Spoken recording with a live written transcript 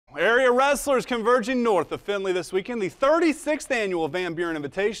wrestlers converging north of Findlay this weekend. The 36th annual Van Buren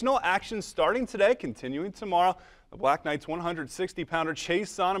Invitational. Action starting today, continuing tomorrow. The Black Knights 160-pounder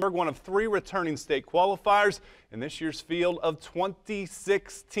Chase Sonnenberg, one of 3 returning state qualifiers in this year's field of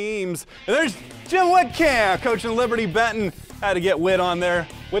 26 teams. And there's Jim Whitcamp coaching Liberty-Benton. Had to get Whit on there.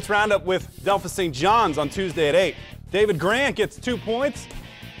 Whit's roundup with Delphos St. John's on Tuesday at 8. David Grant gets 2 points.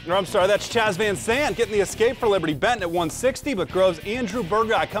 Or I'm sorry, that's Chaz Van Sant getting the escape for Liberty-Benton at 160, but Grove's Andrew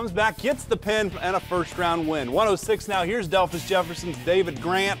Burgott comes back, gets the pin, and a first-round win. 106 now. Here's Delphos Jefferson's David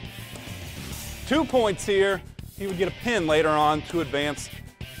Grant. 2 points here. He would get a pin later on to advance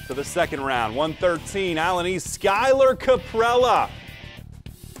to the second round. 113, Allen East, Skylar Caprella.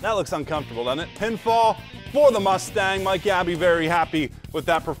 That looks uncomfortable, doesn't it? Pinfall for the Mustang. Mike Abbey very happy with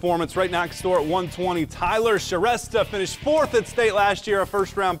that performance. Right next door at 120, Tyler Sharesta finished 4th at state last year, a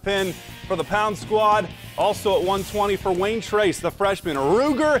first-round pin for the Pound Squad. Also at 120 for Wayne Trace, the freshman.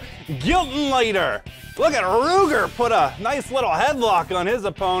 Ruger Gilton-Later. Look at Ruger put a nice little headlock on his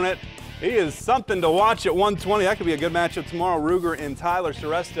opponent. He is something to watch at 120. That could be a good matchup tomorrow. Ruger and Tyler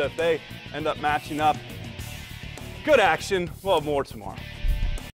Sharesta, if they end up matching up. Good action. We'll have more tomorrow.